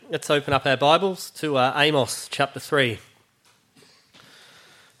let's open up our Bibles to Amos chapter 3.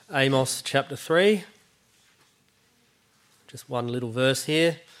 Amos chapter 3. Just one little verse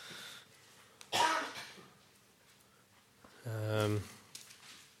here.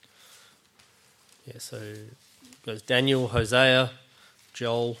 So it goes Daniel, Hosea,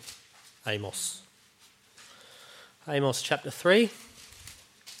 Joel, Amos. Amos chapter 3.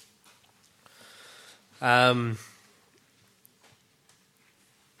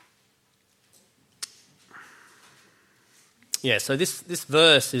 So this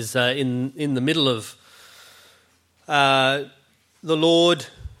verse is in the middle of the Lord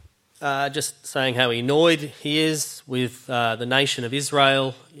just saying how annoyed he is with the nation of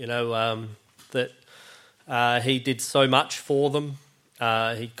Israel, that he did so much for them.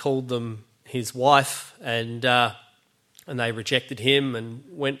 He called them his wife, and they rejected him and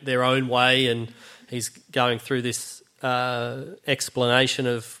went their own way, and he's going through this explanation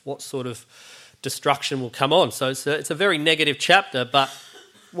of what sort of destruction will come on. So it's a very negative chapter, but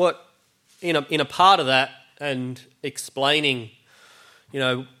what in a part of that and explaining,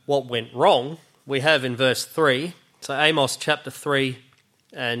 what went wrong, we have in verse 3. So Amos chapter 3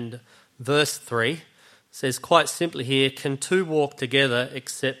 and verse 3 says quite simply here, "Can two walk together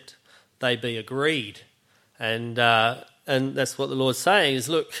except they be agreed?" And that's what the Lord's saying is,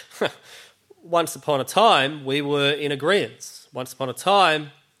 look, once upon a time we were in agreement. Once upon a time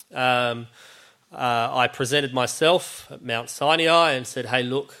I presented myself at Mount Sinai and said, hey,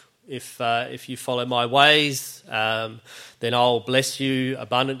 look, if you follow my ways, then I'll bless you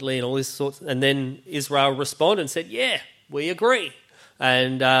abundantly and all this sorts. And then Israel responded and said, yeah, we agree.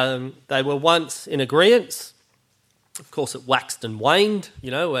 And they were once in agreement. Of course, it waxed and waned,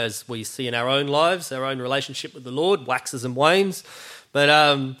 as we see in our own lives, our own relationship with the Lord waxes and wanes. But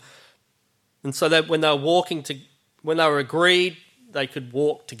and so that when they were agreed, they could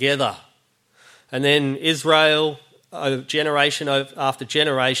walk together. And then Israel, generation after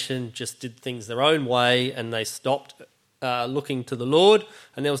generation, just did things their own way, and they stopped looking to the Lord,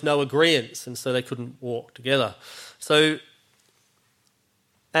 and there was no agreement, and so they couldn't walk together. So,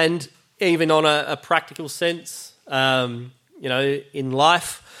 and even on a practical sense, in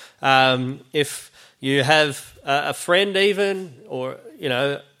life, if you have a friend even, or,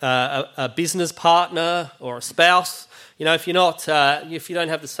 a business partner or a spouse, if you don't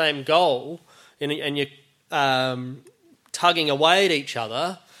have the same goal, and you're tugging away at each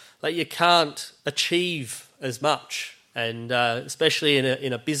other, that you can't achieve as much. And especially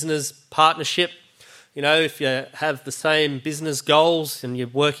in a business partnership, if you have the same business goals and you're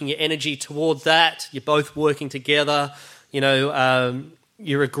working your energy toward that, you're both working together, you're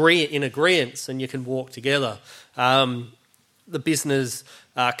in agreement and you can walk together. The business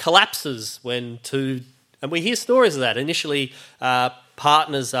collapses when two, and we hear stories of that. Initially,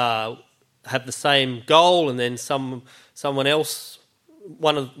 partners have the same goal, and then someone else,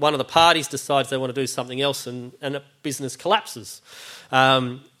 one of the parties decides they want to do something else, and a business collapses.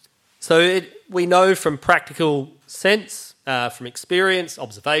 We know from practical sense, from experience,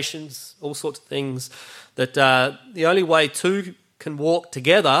 observations, all sorts of things, that the only way two can walk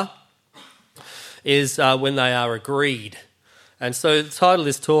together is when they are agreed. And so the title of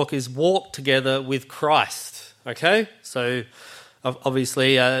this talk is Walk Together with Christ. Okay? So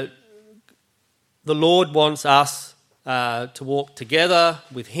obviously the Lord wants us to walk together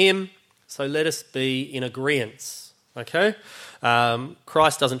with him, so let us be in agreement. Okay?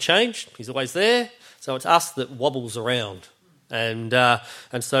 Christ doesn't change, he's always there, so it's us that wobbles around. And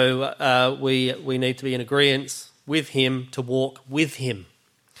so we need to be in agreement with him to walk with him.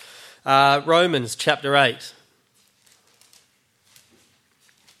 Romans chapter 8.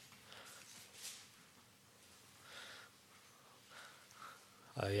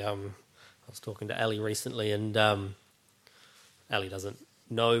 I was talking to Ali recently, and Ali doesn't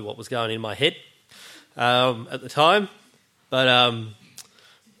know what was going in my head at the time, but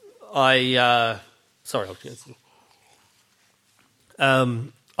I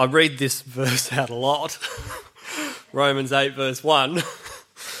read this verse out a lot, Romans 8 verse 1,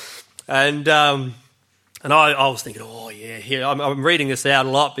 and I was thinking, here I'm reading this out a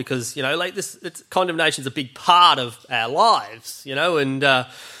lot because condemnation's a big part of our lives,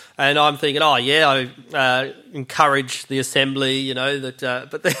 and I'm thinking, I encourage the assembly,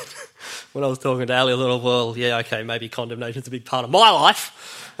 but then when I was talking to Ali, I thought, maybe condemnation's a big part of my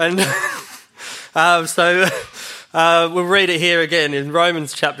life, and we'll read it here again in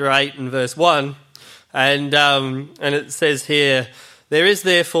Romans chapter 8 and verse 1, and it says here, "There is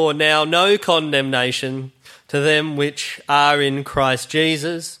therefore now no condemnation to them which are in Christ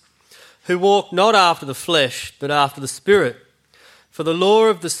Jesus, who walk not after the flesh, but after the Spirit. For the law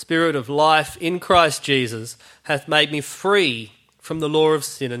of the Spirit of life in Christ Jesus hath made me free from the law of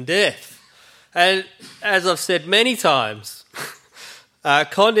sin and death. And as I've said many times,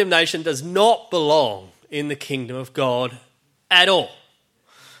 condemnation does not belong in the kingdom of God at all.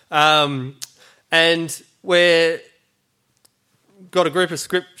 And we've got a group of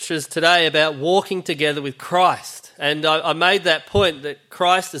scriptures today about walking together with Christ. And I made that point that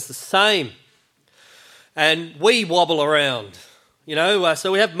Christ is the same. And we wobble around,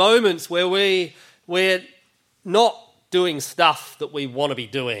 so we have moments where we're not doing stuff that we want to be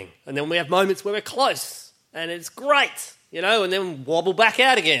doing. And then we have moments where we're close and it's great, and then wobble back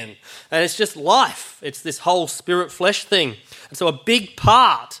out again. And it's just life. It's this whole spirit-flesh thing. And so a big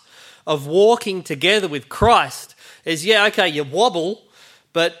part of walking together with Christ is, you wobble,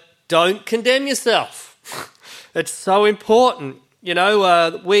 but don't condemn yourself. It's so important.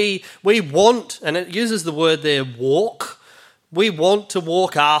 We want, and it uses the word there, walk. We want to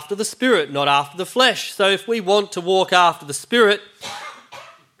walk after the Spirit, not after the flesh. So if we want to walk after the Spirit,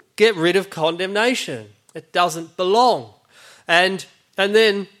 get rid of condemnation. It doesn't belong. And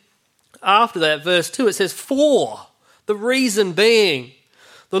then after that, verse 2, it says, for the reason being,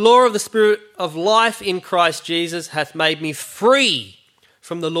 the law of the Spirit of life in Christ Jesus hath made me free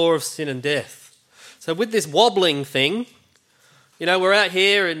from the law of sin and death. So with this wobbling thing, we're out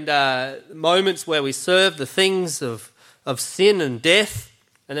here in moments where we serve the things of sin and death,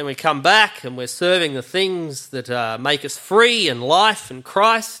 and then we come back and we're serving the things that make us free and life in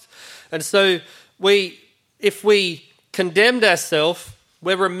Christ. And so if we condemned ourselves,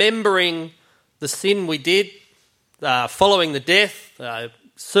 we're remembering the sin we did, following the death,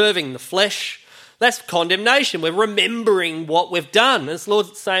 serving the flesh. That's condemnation. We're remembering what we've done. And the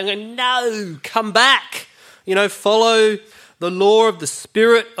Lord's saying, no, come back. Follow the law of the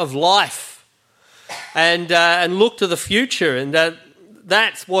Spirit of life. And look to the future, and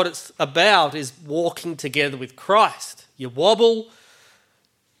that's what it's about, is walking together with Christ. You wobble,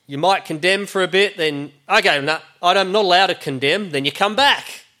 you might condemn for a bit, then, okay, no, I'm not allowed to condemn, then you come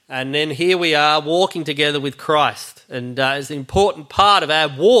back. And then here we are walking together with Christ. And it's an important part of our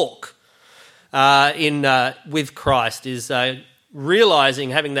walk with Christ is realising,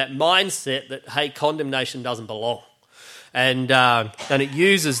 having that mindset that, hey, condemnation doesn't belong. And it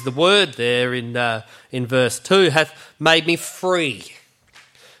uses the word there in verse 2, hath made me free.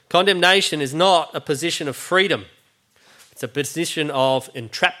 Condemnation is not a position of freedom. It's a position of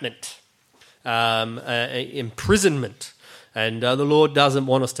entrapment, imprisonment. And the Lord doesn't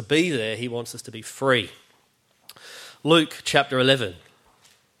want us to be there. He wants us to be free. Luke chapter 11.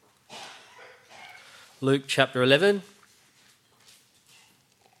 Luke chapter 11.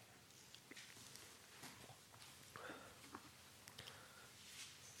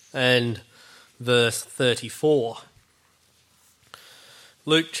 And verse 34.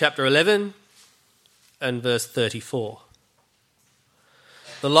 Luke chapter 11 and verse 34.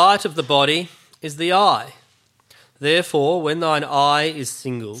 The light of the body is the eye. Therefore, when thine eye is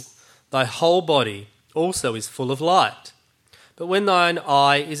single, thy whole body also is full of light. But when thine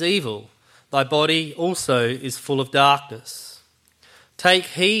eye is evil, thy body also is full of darkness. Take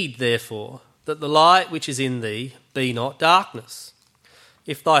heed, therefore, that the light which is in thee be not darkness.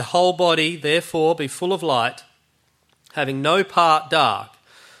 If thy whole body therefore be full of light, having no part dark,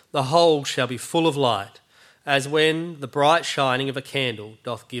 the whole shall be full of light, as when the bright shining of a candle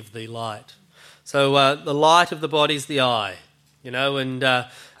doth give thee light. So the light of the body is the eye, and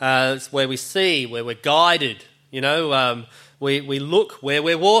it's where we see, where we're guided, we look where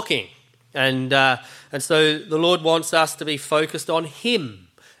we're walking. And so the Lord wants us to be focused on Him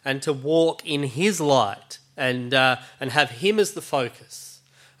and to walk in His light and have Him as the focus.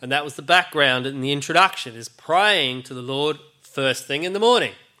 And that was the background in the introduction, is praying to the Lord first thing in the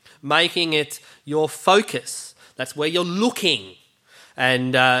morning, making it your focus. That's where you're looking.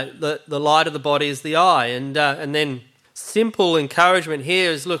 And the light of the body is the eye. And then simple encouragement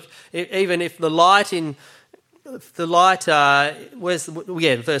here is, look, even if verse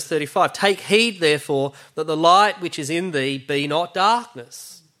 35, take heed therefore that the light which is in thee be not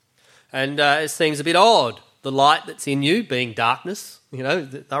darkness. And it seems a bit odd, the light that's in you being darkness.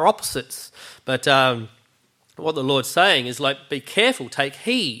 They're opposites. But what the Lord's saying is, be careful, take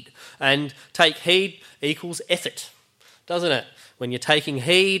heed. And take heed equals effort, doesn't it? When you're taking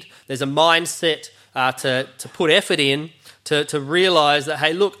heed, there's a mindset to put effort in, to realise that,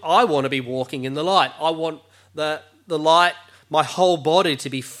 hey, look, I want to be walking in the light. I want the light, my whole body to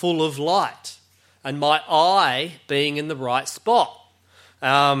be full of light, and my eye being in the right spot.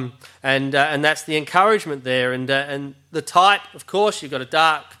 And that's the encouragement there. And the type, of course, you've got a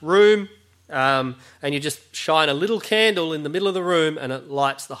dark room, and you just shine a little candle in the middle of the room and it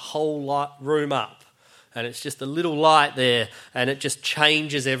lights the whole room up. And it's just a little light there and it just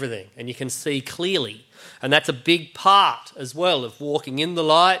changes everything and you can see clearly. And that's a big part as well of walking in the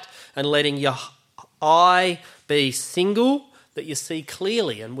light and letting your eye be single, that you see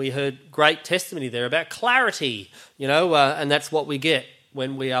clearly. And we heard great testimony there about clarity, and that's what we get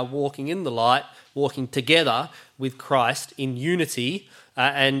when we are walking in the light, walking together with Christ in unity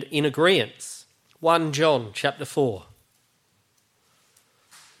and in agreement. 1 John chapter 4.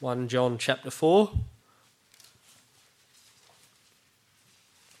 1 John chapter 4.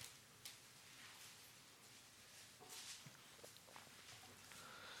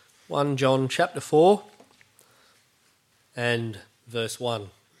 John chapter 4 and verse 1.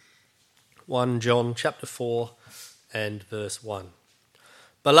 1 John chapter 4 and verse 1.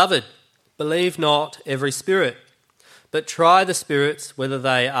 Beloved, believe not every spirit, but try the spirits whether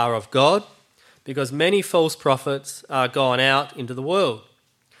they are of God, because many false prophets are gone out into the world.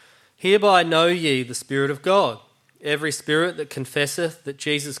 Hereby know ye the Spirit of God. Every spirit that confesseth that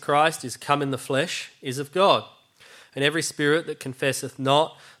Jesus Christ is come in the flesh is of God. And every spirit that confesseth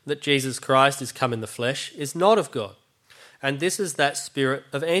not that Jesus Christ is come in the flesh is not of God. And this is that spirit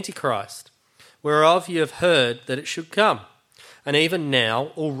of Antichrist, whereof you have heard that it should come, and even now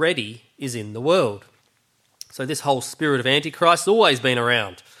already is in the world. So this whole spirit of Antichrist has always been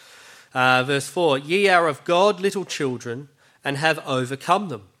around. Verse 4, ye are of God, little children, and have overcome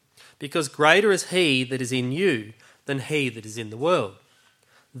them, because greater is he that is in you than he that is in the world.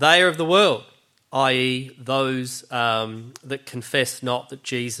 They are of the world, i.e. those that confess not that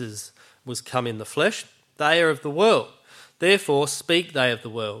Jesus was come in the flesh. They are of the world. Therefore speak they of the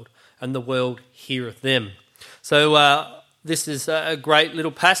world, and the world heareth them. So this is a great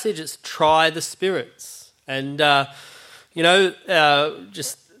little passage. It's try the spirits. And,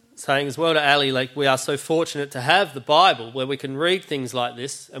 just saying as well to Ali, we are so fortunate to have the Bible where we can read things like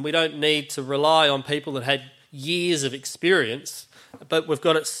this, and we don't need to rely on people that had years of experience, but we've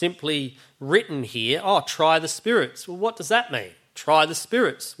got it simply written here. Try the spirits. Well, what does that mean? Try the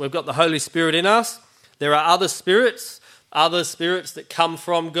spirits. We've got the Holy Spirit in us. There are other spirits that come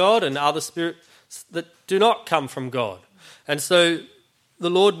from God and other spirits that do not come from God. And so the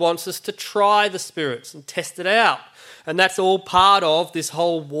Lord wants us to try the spirits and test it out. And that's all part of this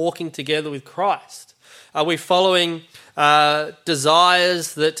whole walking together with Christ. Are we following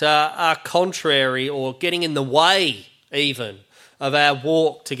desires that are contrary or getting in the way even of our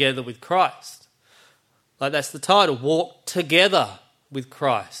walk together with Christ? That's the title, walk together with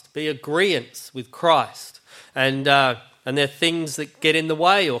Christ. Be agreeance with Christ. And there are things that get in the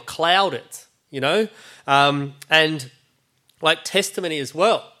way or cloud it, and like testimony as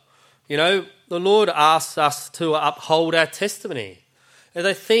well. The Lord asks us to uphold our testimony. Are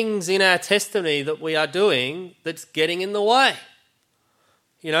there things in our testimony that we are doing that's getting in the way?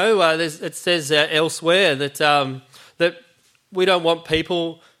 It says elsewhere that we don't want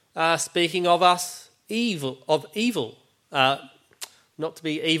people speaking of us evil, not to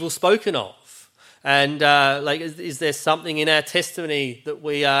be evil spoken of. And is there something in our testimony that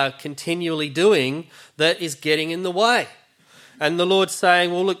we are continually doing that is getting in the way? And the Lord's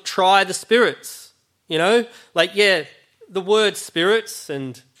saying, well, look, try the spirits, the word spirits,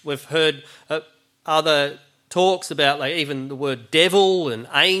 and we've heard other talks about even the word devil and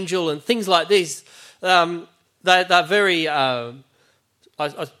angel and things like these. They're very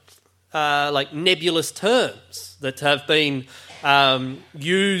nebulous terms that have been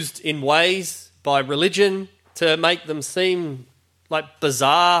used in ways by religion to make them seem like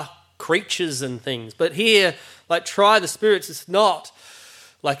bizarre creatures and things. But here, try the spirits, it's not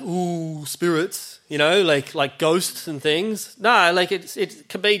ooh, spirits, like ghosts and things. No, it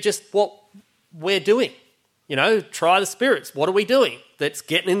can be just what we're doing. Try the spirits. What are we doing that's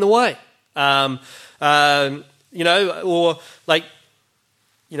getting in the way? Again,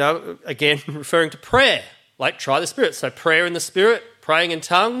 referring to prayer, try the spirit. So prayer in the spirit, praying in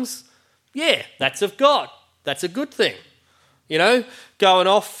tongues, yeah, that's of God. That's a good thing. Going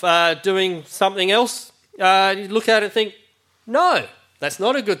off doing something else, you look at it and think, no, that's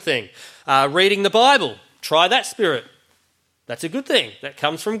not a good thing. Reading the Bible, try that spirit. That's a good thing. That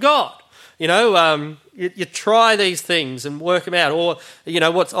comes from God. You try these things and work them out. Or,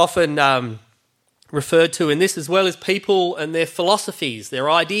 what's often referred to in this as well as people and their philosophies, their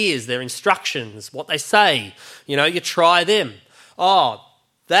ideas, their instructions, what they say. You try them.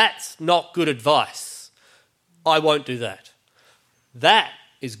 That's not good advice. I won't do that. That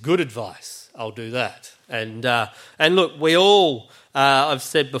is good advice. I'll do that. And look, we all, I've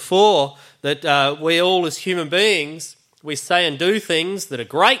said before, that we all as human beings We say and do things that are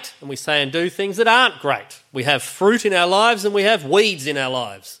great, and we say and do things that aren't great. We have fruit in our lives and we have weeds in our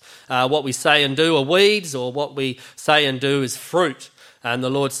lives. What we say and do are weeds, or what we say and do is fruit. And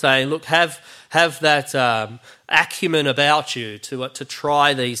the Lord's saying, look, have that acumen about you to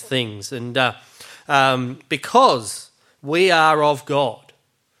try these things. And because we are of God,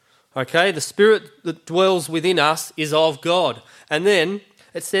 okay, the Spirit that dwells within us is of God. And then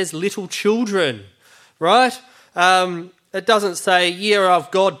it says little children, right? It doesn't say ye are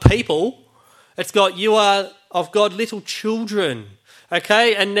of God people. It's got you are of God little children.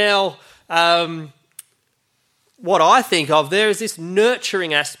 Okay, and now what I think of there is this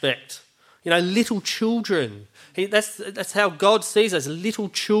nurturing aspect. Little children. That's how God sees us, little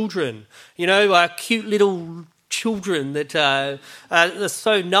children. Cute little children that are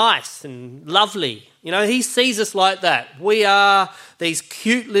so nice and lovely. He sees us like that. We are these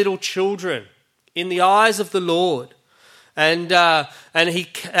cute little children in the eyes of the Lord. And he,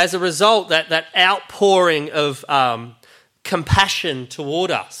 as a result, that outpouring of compassion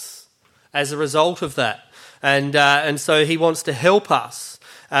toward us as a result of that. And so he wants to help us.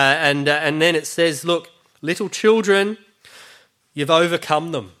 And then it says, look, little children, you've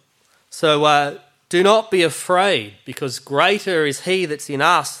overcome them. So do not be afraid, because greater is he that's in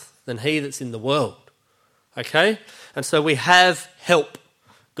us than he that's in the world. Okay? And so we have help.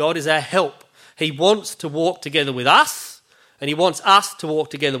 God is our help. He wants to walk together with us, and he wants us to walk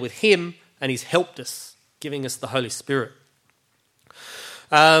together with him, and he's helped us, giving us the Holy Spirit.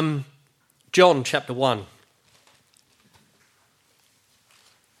 John chapter 1.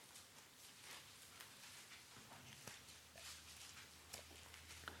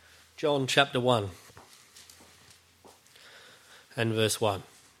 John chapter 1 and verse 1.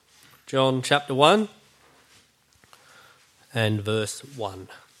 John chapter 1 and verse 1. It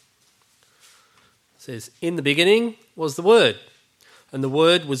says, in the beginning was the Word, and the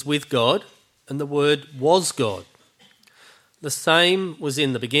Word was with God, and the Word was God. The same was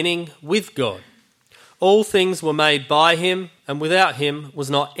in the beginning with God. All things were made by him, and without him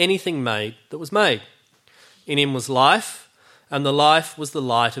was not anything made that was made. In him was life, and the life was the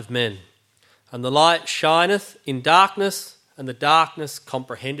light of men. And the light shineth in darkness, and the darkness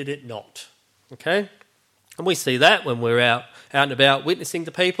comprehended it not. Okay? And we see that when we're out and about witnessing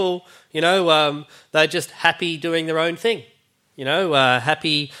to people. They're just happy doing their own thing.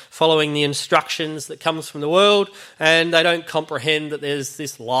 Happy following the instructions that comes from the world, and they don't comprehend that there's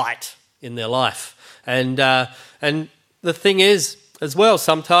this light in their life. And the thing is, as well,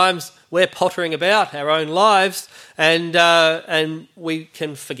 sometimes we're pottering about our own lives, and we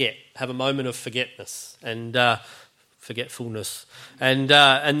can have a moment of forgetfulness and forgetfulness, and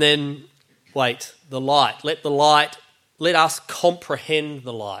then wait, the light. Let us comprehend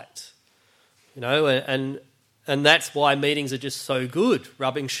the light. And that's why meetings are just so good,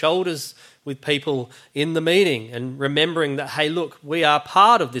 rubbing shoulders with people in the meeting and remembering that, hey, look, we are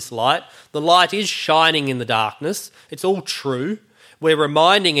part of this light. The light is shining in the darkness. It's all true. We're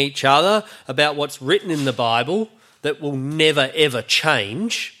reminding each other about what's written in the Bible that will never, ever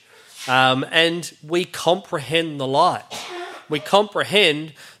change. And we comprehend the light. We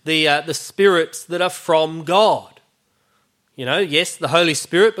comprehend the spirits that are from God. Yes, the Holy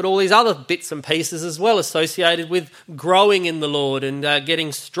Spirit, but all these other bits and pieces as well associated with growing in the Lord and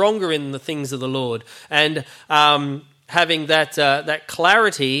getting stronger in the things of the Lord, and having that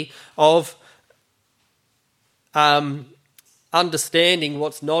clarity of understanding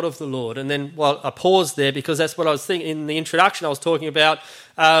what's not of the Lord. And then, I paused there because that's what I was thinking in the introduction. I was talking about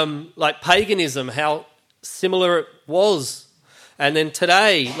like paganism, how similar it was, and then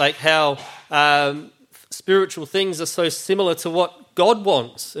today, like how spiritual things are so similar to what God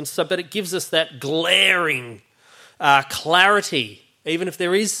wants, and so, but it gives us that glaring clarity, even if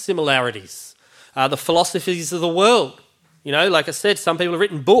there is similarities. The philosophies of the world, like I said, some people have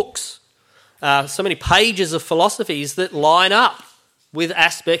written books, so many pages of philosophies that line up with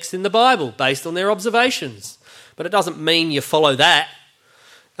aspects in the Bible based on their observations. But it doesn't mean you follow that.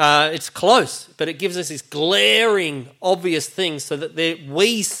 It's close, but it gives us this glaring, obvious thing so that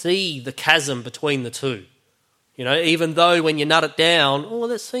we see the chasm between the two. Even though when you nut it down,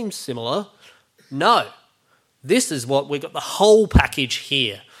 that seems similar. No, this is what we've got, the whole package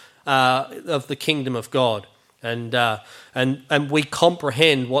here of the kingdom of God, and we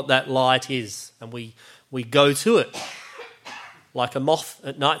comprehend what that light is, and we go to it like a moth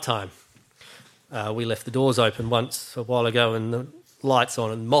at night time. We left the doors open once a while ago, and the lights on,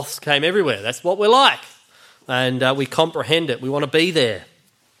 and moths came everywhere. That's what we're like, and we comprehend it. We want to be there.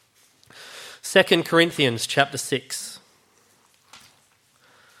 2 Corinthians chapter 6.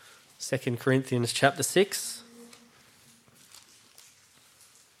 2 Corinthians chapter 6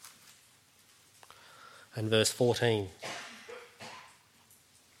 and verse 14.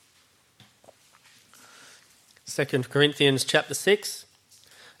 2 Corinthians chapter 6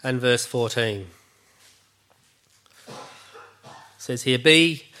 and verse 14. It says here,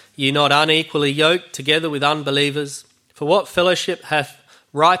 "Be ye not unequally yoked together with unbelievers, for what fellowship hath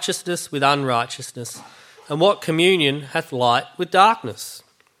righteousness with unrighteousness, and what communion hath light with darkness?"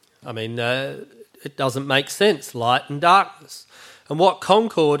 I mean, it doesn't make sense, light and darkness. "And what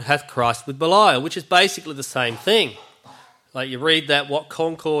concord hath Christ with Belial?" Which is basically the same thing. Like you read that, "What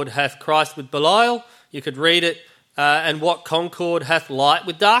concord hath Christ with Belial?" You could read it, "And what concord hath light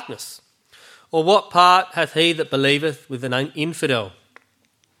with darkness? Or what part hath he that believeth with an infidel?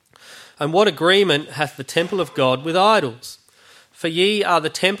 And what agreement hath the temple of God with idols? For ye are the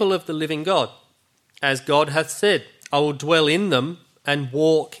temple of the living God. As God hath said, I will dwell in them and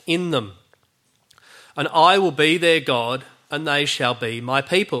walk in them. And I will be their God, and they shall be my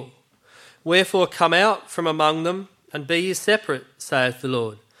people. Wherefore come out from among them, and be ye separate, saith the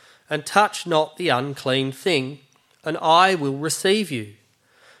Lord, and touch not the unclean thing, and I will receive you,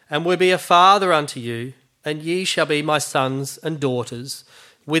 and will be a father unto you, and ye shall be my sons and daughters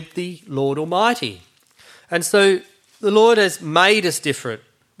with the Lord Almighty." And so the Lord has made us different.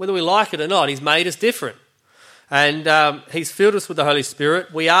 Whether we like it or not, he's made us different. And he's filled us with the Holy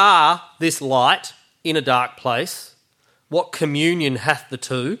Spirit. We are this light in a dark place. What communion hath the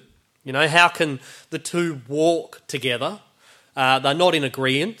two? You know, how can the two walk together? They're not in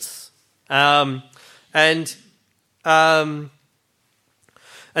agreement. And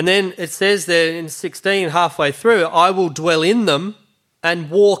then it says there in 16, halfway through, "I will dwell in them and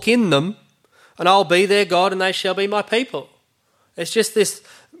walk in them, and I'll be their God, and they shall be my people." It's just this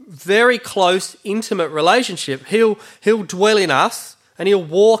very close, intimate relationship. He'll dwell in us, and he'll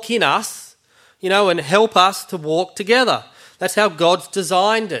walk in us, you know, and help us to walk together. That's how God's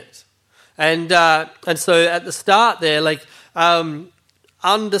designed it. And so at the start there,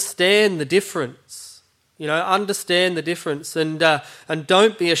 understand the difference. You know, understand the difference, and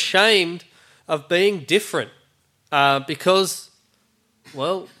don't be ashamed of being different, because,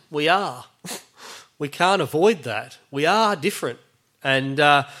 well, we are. We can't avoid that. We are different, and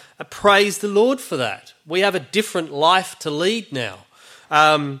praise the Lord for that. We have a different life to lead now.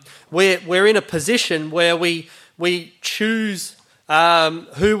 We're in a position where we choose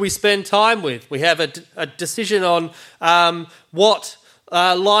who we spend time with. We have a decision on what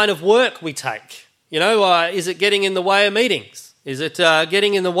line of work we take. You know, is it getting in the way of meetings? Is it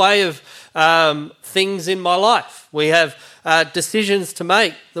getting in the way of things in my life? We have decisions to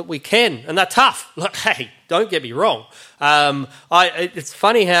make that we can, and they're tough. Like, hey, don't get me wrong. It's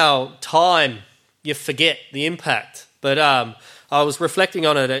funny how time, you forget the impact. But I was reflecting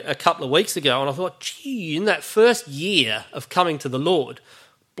on it a couple of weeks ago, and I thought, gee, in that first year of coming to the Lord,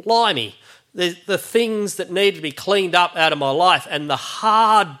 blimey, the things that need to be cleaned up out of my life, and the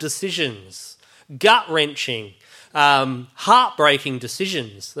hard decisions, gut-wrenching, heartbreaking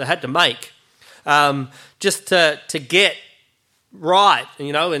decisions that I had to make just to get right,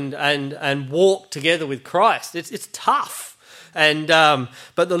 you know, and walk together with Christ. It's tough,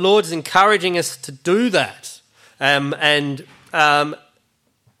 but the Lord's encouraging us to do that, and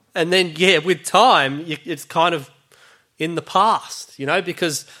then with time, it's kind of in the past, you know,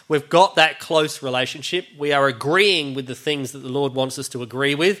 because we've got that close relationship. We are agreeing with the things that the Lord wants us to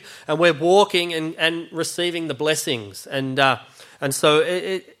agree with, and we're walking and receiving the blessings. And so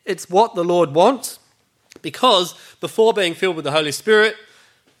it's what the Lord wants, because before being filled with the Holy Spirit,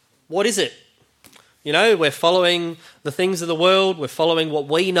 what is it? You know, we're following the things of the world. We're following what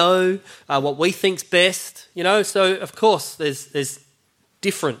we know, what we think's best. You know, so of course there's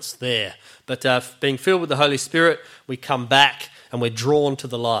difference there. But being filled with the Holy Spirit, we come back and we're drawn to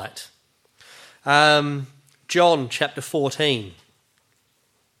the light. John chapter 14.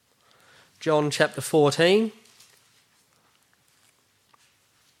 John chapter 14.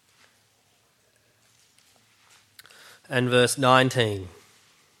 And verse 19.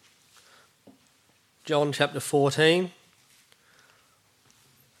 John chapter 14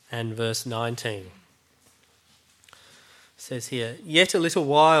 and verse 19. It says here, "Yet a little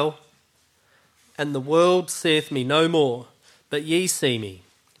while, and the world seeth me no more, but ye see me,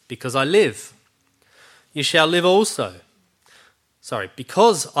 because I live. Ye shall live also."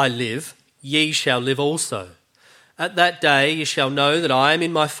 Because I live, ye shall live also. "At that day ye shall know that I am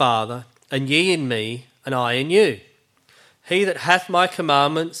in my Father, and ye in me, and I in you. He that hath my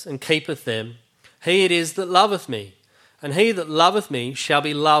commandments and keepeth them, he it is that loveth me. And he that loveth me shall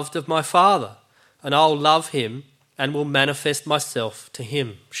be loved of my Father, and I'll love him, and will manifest myself to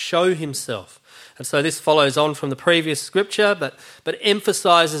him," show himself. And so this follows on from the previous scripture, but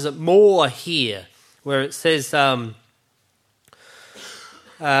emphasises it more here, where it says, where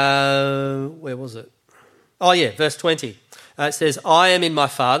was it? Oh yeah, verse 20. It says, I am in my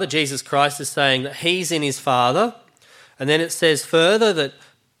Father. Jesus Christ is saying that he's in his Father. And then it says further that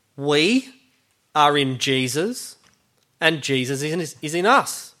we are in Jesus and Jesus is in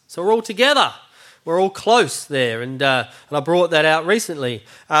us. So we're all together. We're all close there. And I brought that out recently.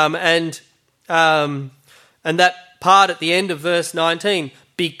 And that part at the end of verse 19,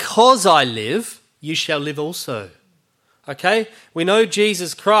 because I live, you shall live also. Okay? We know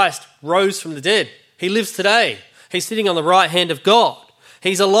Jesus Christ rose from the dead. He lives today. He's sitting on the right hand of God.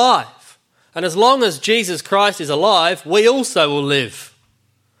 He's alive. And as long as Jesus Christ is alive, we also will live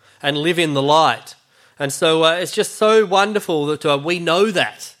and live in the light. And so it's just so wonderful that we know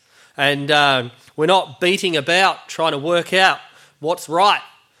that. And we're not beating about trying to work out what's right.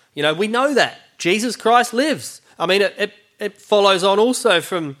 You know, we know that. Jesus Christ lives. I mean, it follows on also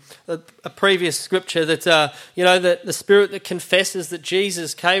from a previous scripture that, that the spirit that confesses that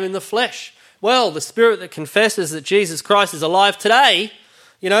Jesus came in the flesh. Well, the spirit that confesses that Jesus Christ is alive today,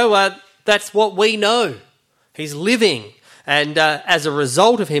 that's what we know. He's living. And as a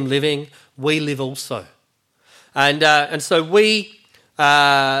result of him living, we live also. And so the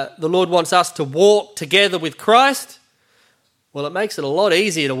Lord wants us to walk together with Christ. Well, it makes it a lot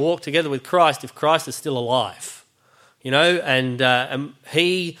easier to walk together with Christ if Christ is still alive. And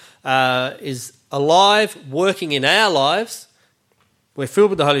he is alive, working in our lives. We're filled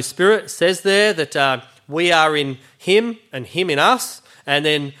with the Holy Spirit. It says there that we are in him and him in us, and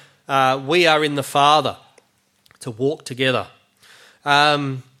then we are in the Father to walk together.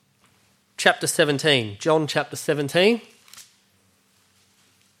 Chapter 17, John chapter 17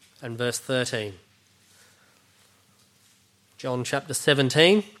 and verse 13. John chapter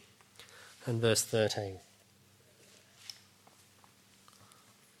 17 and verse 13.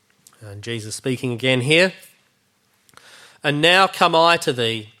 And Jesus speaking again here. And now come I to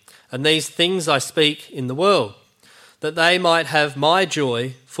thee, and these things I speak in the world, that they might have my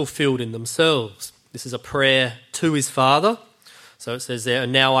joy fulfilled in themselves. This is a prayer to his Father. So it says there,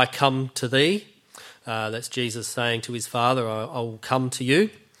 and now I come to thee. That's Jesus saying to his Father, I will come to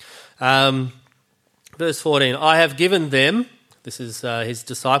you. Verse 14, I have given them, this is his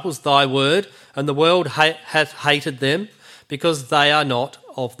disciples, thy word, and the world hath hated them, because they are not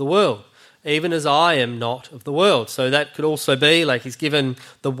of the world, even as I am not of the world. So that could also be like he's given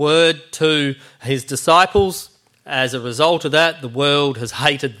the word to his disciples. As a result of that, the world has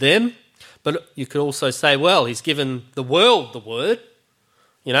hated them. But you could also say, well, he's given the world the word.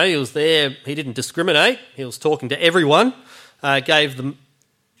 He was there, he didn't discriminate. He was talking to everyone, gave them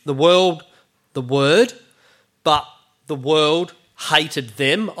the world the word, but the world hated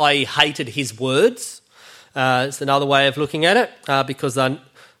them, i.e. hated his words. It's another way of looking at it, because the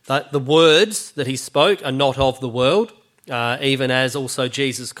words that he spoke are not of the world, even as also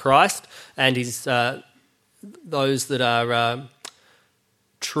Jesus Christ and his those that are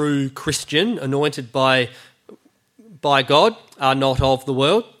true Christian, anointed by God, are not of the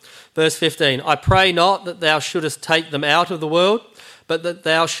world. Verse 15, I pray not that thou shouldest take them out of the world, but that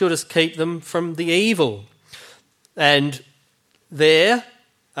thou shouldest keep them from the evil. And there,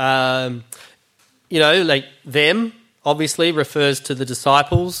 like them, obviously refers to the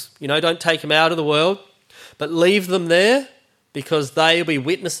disciples. Don't take them out of the world, but leave them there, because they will be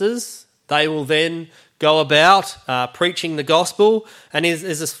witnesses. They will then go about preaching the gospel, and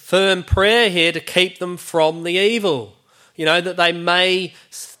there's a firm prayer here to keep them from the evil, that they may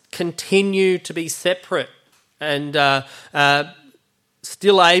continue to be separate and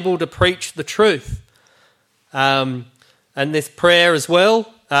still able to preach the truth. And this prayer as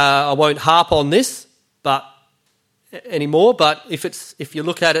well, I won't harp on this anymore, but if you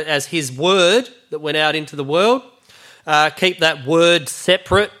look at it as his word that went out into the world, keep that word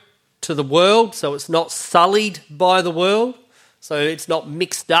separate to the world, so it's not sullied by the world, so it's not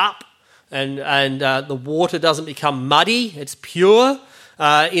mixed up, and the water doesn't become muddy. It's pure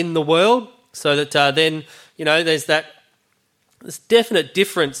in the world, so that then there's this definite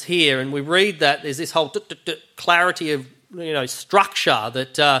difference here, and we read that there's this whole clarity of structure,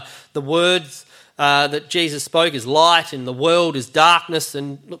 that the words that Jesus spoke is light, and the world is darkness,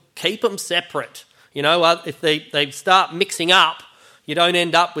 and look, keep them separate. If they start mixing up, you don't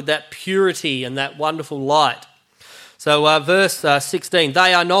end up with that purity and that wonderful light. So verse 16,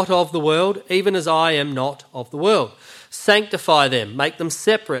 they are not of the world, even as I am not of the world. Sanctify them, make them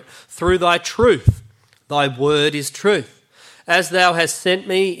separate through thy truth. Thy word is truth. As thou hast sent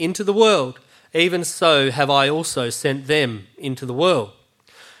me into the world, even so have I also sent them into the world.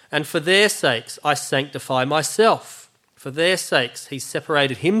 And for their sakes I sanctify myself. For their sakes he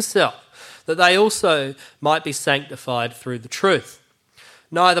separated himself, that they also might be sanctified through the truth.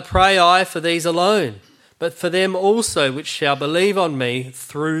 Neither pray I for these alone, but for them also which shall believe on me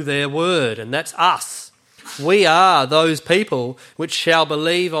through their word. And that's us. We are those people which shall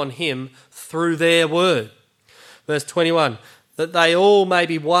believe on him through their word. Verse 21, that they all may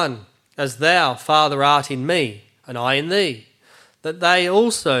be one, as thou, Father, art in me, and I in thee, that they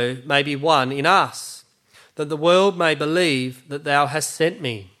also may be one in us, that the world may believe that thou hast sent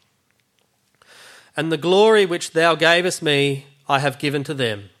me. And the glory which thou gavest me I have given to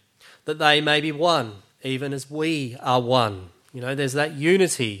them, that they may be one, even as we are one. You know, there's that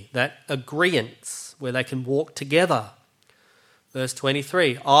unity, that agreement where they can walk together. Verse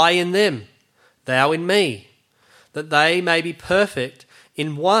 23, I in them, thou in me, that they may be perfect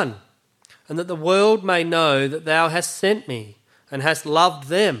in one, and that the world may know that thou hast sent me and hast loved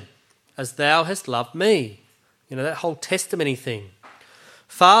them as thou hast loved me. You know, that whole testimony thing.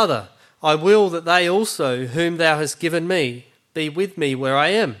 Father, I will that they also, whom thou hast given me, be with me where I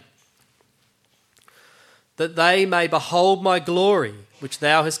am, that they may behold my glory, which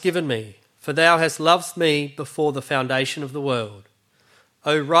thou hast given me, for thou hast loved me before the foundation of the world.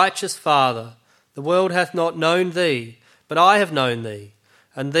 O righteous Father, the world hath not known thee, but I have known thee,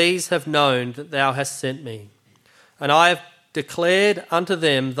 and these have known that thou hast sent me. And I have declared unto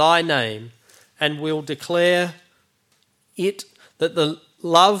them thy name, and will declare it, that the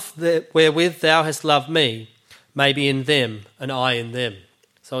love wherewith thou hast loved me may be in them, and I in them.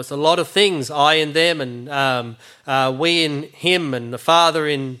 So it's a lot of things, I in them, and we in him, and the Father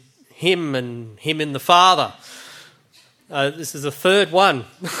in him, and him in the Father. This is the third one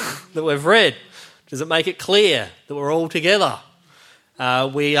that we've read. Does it make it clear that we're all together?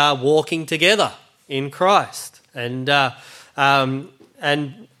 We are walking together in Christ. And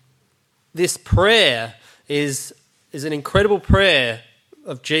this prayer is an incredible prayer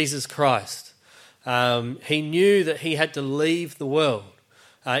of Jesus Christ. He knew that he had to leave the world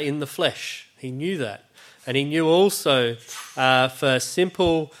in the flesh. He knew that. And he knew also for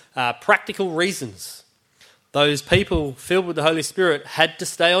simple, practical reasons, those people filled with the Holy Spirit had to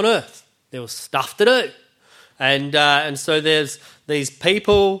stay on earth. There was stuff to do. And so there's these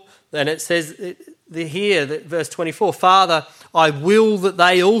people, and it says here, verse 24, Father, I will that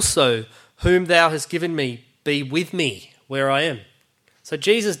they also, whom thou hast given me, be with me where I am. So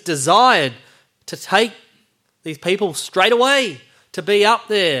Jesus desired to take these people straight away to be up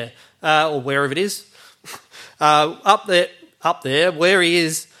there, or wherever it is, up there where he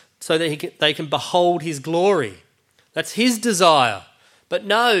is, so that they can behold his glory. That's his desire. But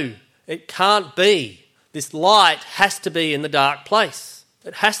no, it can't be. This light has to be in the dark place.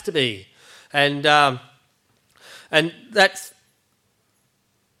 It has to be. And that's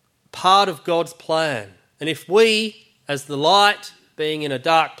part of God's plan. And if we, as the light, being in a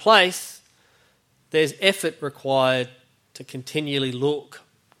dark place, there's effort required to continually look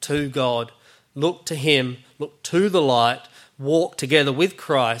to God, look to him, look to the light, walk together with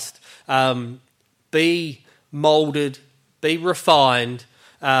Christ, be moulded, be refined,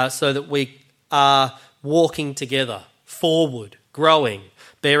 so that we are walking together, forward, growing,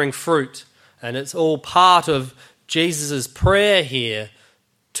 bearing fruit. And it's all part of Jesus' prayer here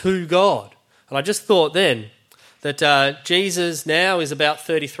to God. And I just thought then that Jesus now is about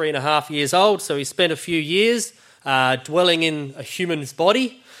 33 and a half years old, so he spent a few years dwelling in a human's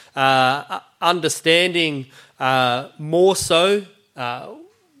body, understanding more so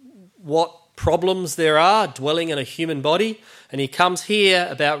what problems there are dwelling in a human body. And he comes here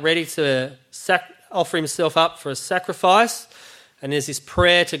about ready to offer himself up for a sacrifice. And there's this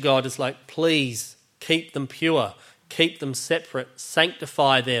prayer to God. It's like, please keep them pure, keep them separate,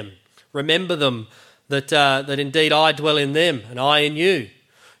 sanctify them. Remember them, that indeed I dwell in them and I in you.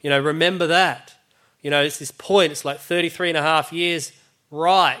 You know, remember that. You know, it's this point, it's like 33 and a half years.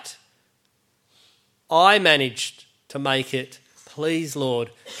 Right. I managed to make it. Please,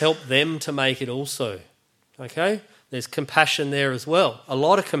 Lord, help them to make it also. Okay? There's compassion there as well. A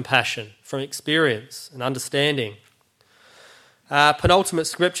lot of compassion from experience and understanding. Penultimate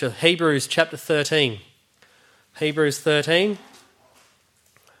scripture, Hebrews chapter 13. Hebrews 13.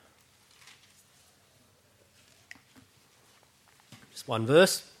 Just one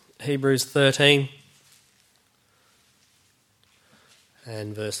verse. Hebrews 13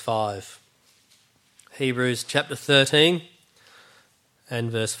 and verse 5. Hebrews chapter 13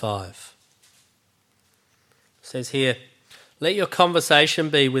 and verse 5. It says here, let your conversation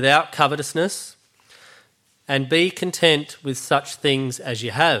be without covetousness, and be content with such things as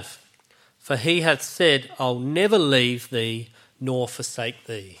you have. For he hath said, I'll never leave thee nor forsake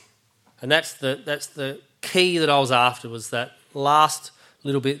thee. And that's the key that I was after, was that last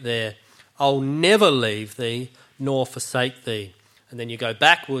little bit there. I'll never leave thee nor forsake thee. And then you go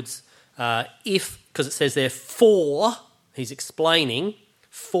backwards, because it says there, for, he's explaining,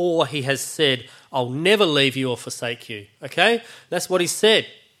 for he has said, I'll never leave you or forsake you. Okay? That's what he said.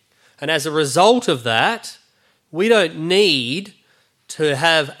 And as a result of that, we don't need to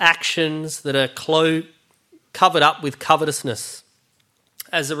have actions that are covered up with covetousness.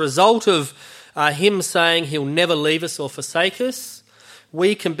 As a result of him saying he'll never leave us or forsake us,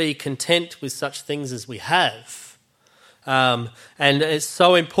 we can be content with such things as we have. And it's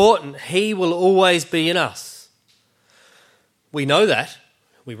so important. He will always be in us. We know that.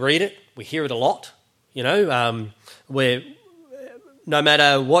 We read it. We hear it a lot. Where no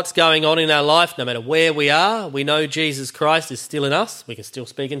matter what's going on in our life, no matter where we are, we know Jesus Christ is still in us. We can still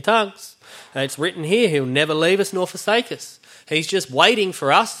speak in tongues. And it's written here, he'll never leave us nor forsake us. He's just waiting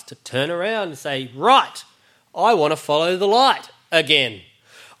for us to turn around and say, right, I want to follow the light again.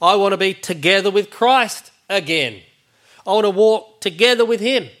 I want to be together with Christ again. I want to walk together with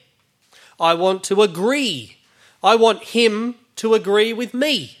him. I want to agree. I want him to agree with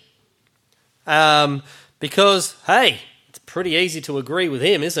me. Because, hey, it's pretty easy to agree with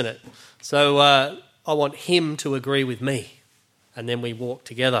him, isn't it? So I want him to agree with me. And then we walk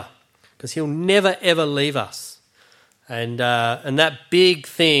together. Because he'll never, ever leave us. And that big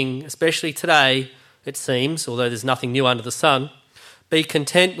thing, especially today, it seems, although there's nothing new under the sun, be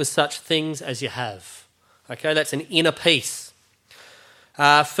content with such things as you have. Okay, that's an inner peace.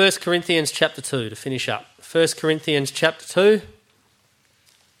 1 Corinthians chapter 2, to finish up. 1 Corinthians chapter 2.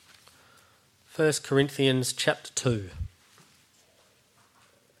 1 Corinthians chapter 2.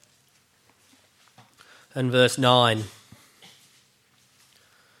 And verse 9.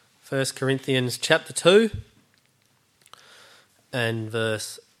 1 Corinthians chapter 2 and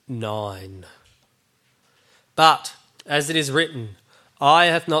verse 9. But, as it is written, eye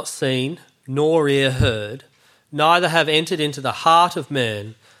hath not seen, nor ear heard, neither have entered into the heart of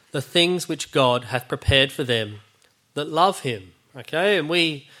man the things which God hath prepared for them that love him. Okay, and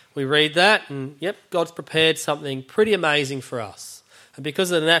we read that, and yep, God's prepared something pretty amazing for us. And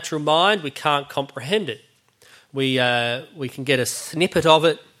because of the natural mind, we can't comprehend it. We can get a snippet of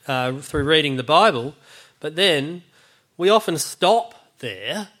it through reading the Bible, but then we often stop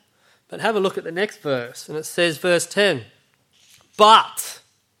there. But have a look at the next verse, and it says, verse 10, but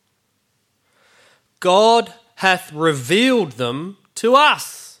God hath revealed them to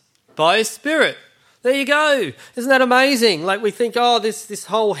us by his Spirit. There you go. Isn't that amazing? Like we think, this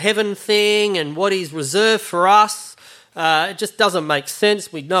whole heaven thing and what he's reserved for us, it just doesn't make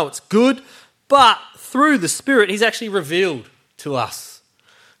sense. We know it's good, but through the Spirit, he's actually revealed to us.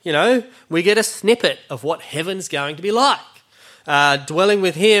 We get a snippet of what heaven's going to be like. Dwelling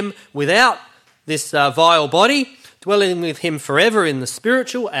with him without this vile body, dwelling with him forever in the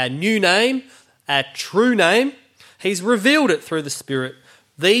spiritual, our new name, our true name. He's revealed it through the Spirit.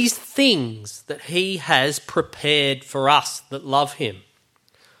 These things that he has prepared for us that love him.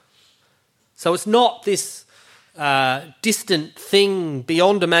 So it's not this distant thing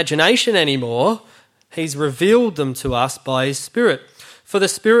beyond imagination anymore. He's revealed them to us by his Spirit. For the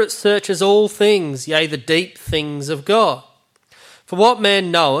Spirit searches all things, yea, the deep things of God. For what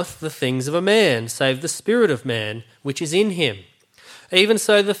man knoweth the things of a man, save the spirit of man, which is in him? Even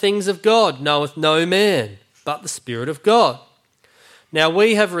so the things of God knoweth no man, but the Spirit of God. Now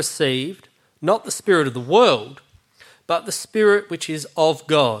we have received not the spirit of the world, but the Spirit which is of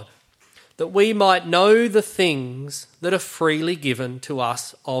God, that we might know the things that are freely given to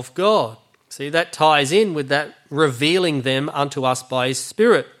us of God. See, that ties in with that revealing them unto us by his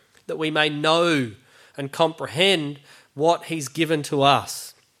Spirit, that we may know and comprehend what he's given to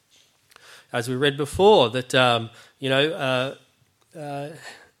us. As we read before, that,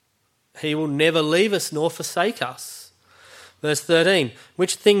 he will never leave us nor forsake us. Verse 13,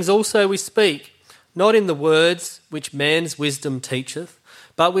 which things also we speak, not in the words which man's wisdom teacheth,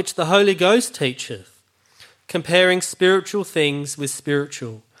 but which the Holy Ghost teacheth, comparing spiritual things with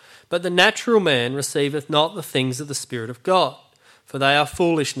spiritual. But the natural man receiveth not the things of the Spirit of God, for they are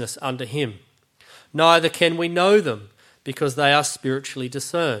foolishness unto him. Neither can we know them, because they are spiritually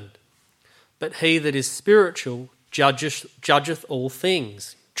discerned. But he that is spiritual judgeth all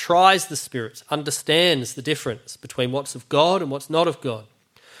things, tries the spirits, understands the difference between what's of God and what's not of God.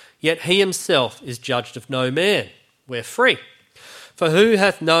 Yet he himself is judged of no man. We're free. For who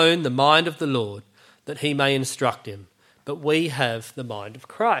hath known the mind of the Lord, that he may instruct him? But we have the mind of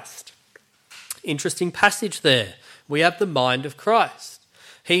Christ. Interesting passage there. We have the mind of Christ.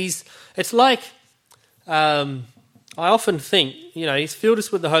 It's like, I often think, he's filled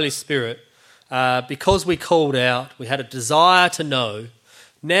us with the Holy Spirit because we called out, we had a desire to know.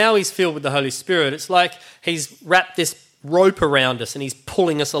 Now he's filled with the Holy Spirit. It's like he's wrapped this rope around us and he's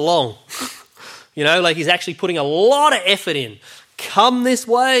pulling us along. Like he's actually putting a lot of effort in. Come this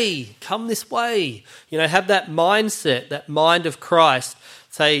way, come this way. Have that mindset, that mind of Christ.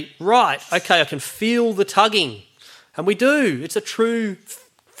 Say, right, okay, I can feel the tugging. And we do. It's a true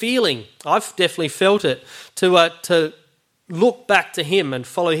feeling. I've definitely felt it. To look back to him and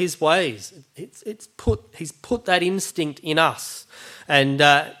follow his ways. He's put that instinct in us. And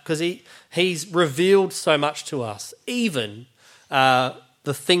because he's revealed so much to us, even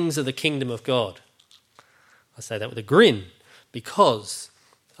the things of the kingdom of God. I say that with a grin, because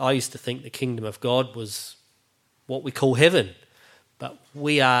I used to think the kingdom of God was what we call heaven. But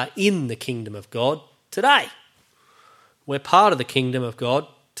we are in the kingdom of God today. We're part of the kingdom of God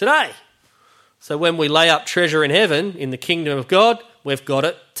today. So when we lay up treasure in heaven, in the kingdom of God, we've got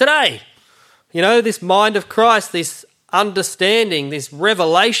it today. This mind of Christ, this understanding, this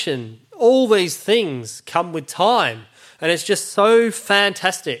revelation, all these things come with time. And it's just so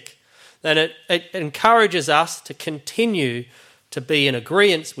fantastic that it encourages us to continue to be in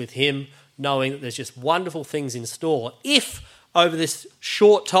agreement with him, knowing that there's just wonderful things in store. If over this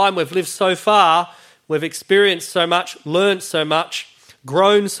short time we've lived so far, we've experienced so much, learned so much,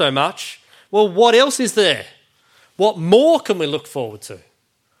 grown so much, well, what else is there? What more can we look forward to?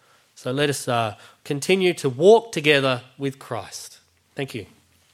 So let us continue to walk together with Christ. Thank you.